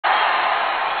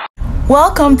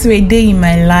Welcome to a day in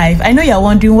my life. I know you're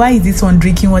wondering, why is this one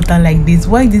drinking water like this?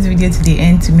 Watch this video to the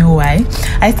end to know why.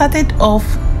 I started off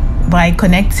by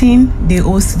connecting the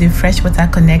hose to the freshwater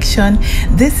connection.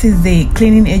 This is the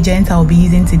cleaning agent I'll be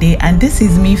using today, and this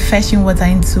is me fetching water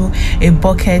into a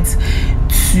bucket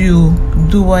to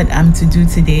do what I'm to do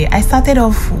today. I started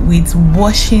off with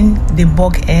washing the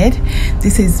bulkhead.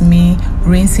 This is me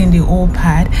rinsing the whole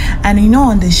pad. And you know,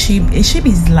 on the ship, a ship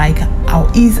is like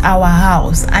our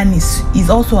house, and is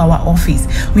also our office.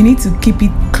 We need to keep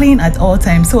it clean at all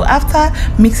times. So after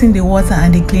mixing the water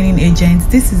and the cleaning agent,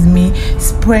 this is me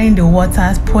spraying the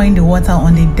water, pouring the water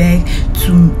on the deck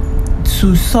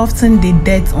to soften the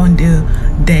dirt on the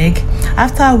deck,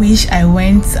 after which I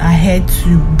went ahead to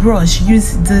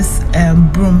use this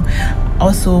broom.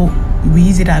 Also, we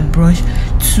use it as brush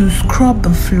to scrub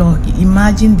the floor.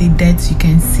 Imagine the dirt you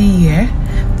can see here.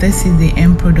 This is the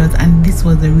end product, and this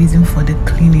was the reason for the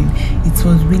cleaning. It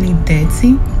was really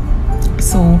dirty,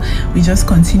 so we just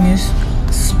continued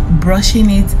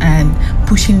brushing it and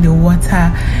pushing the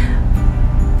water,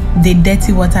 the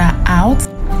dirty water out.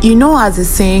 You know, as the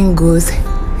saying goes,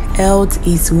 health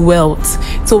is wealth.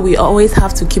 So we always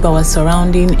have to keep our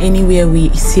surrounding anywhere we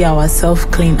see ourselves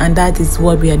clean, and that is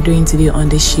what we are doing today on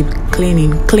the ship.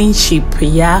 Clean ship.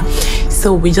 Yeah,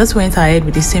 so we just went ahead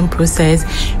with the same process,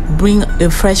 bring the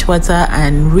fresh water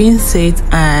and rinse it,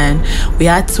 and we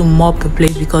had to mop the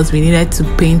place because we needed to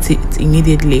paint it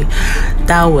immediately.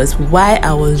 That was why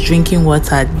I was drinking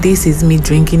water. This is me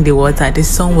drinking the water. The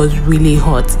sun was really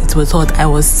hot. It was hot. I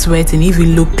was sweating if you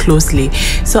look closely.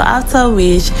 So after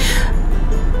which,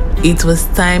 it was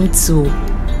time to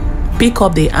pick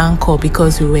up the anchor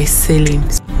because we were sailing.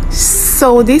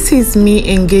 So this is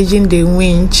me engaging the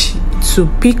winch to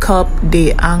pick up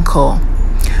the anchor.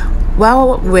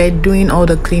 While we're doing all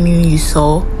the cleaning, you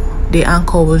saw the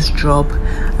anchor was dropped,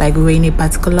 like we were in a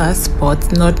particular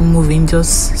spot, not moving,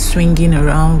 just swinging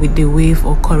around with the wave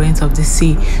or current of the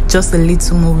sea, just a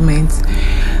little movement.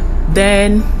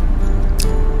 Then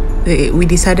we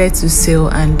decided to sail,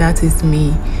 and that is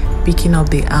me picking up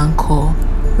the anchor,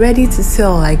 ready to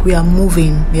sail. Like we are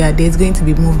moving. Yeah, there's going to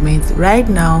be movement. Right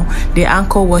now the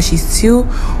anchor wash is still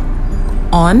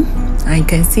on, and you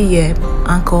can see here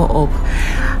anchor up.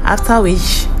 After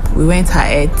which we went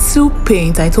ahead to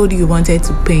paint. I told you we wanted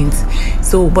to paint,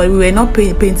 so but we were not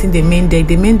painting the main deck.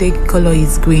 The main deck color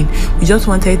is green. We just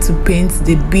wanted to paint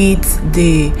the beads,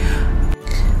 the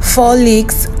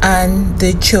fairleads and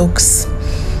the chocks.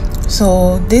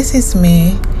 So this is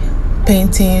me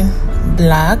painting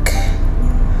black.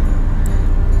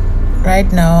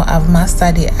 Right now I've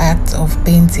mastered the act of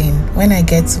painting. When I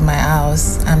get to my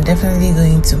house, I'm definitely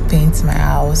going to paint my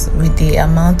house with the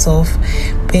amount of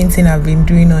painting I've been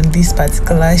doing on this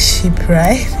particular ship,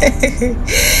 right?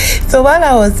 So while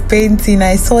I was painting,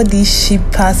 I saw this ship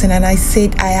passing, and I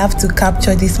said, I have to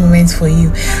capture this moment for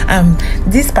you.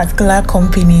 This particular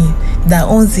company that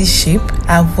owns this ship,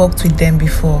 I've worked with them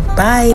before. Bye.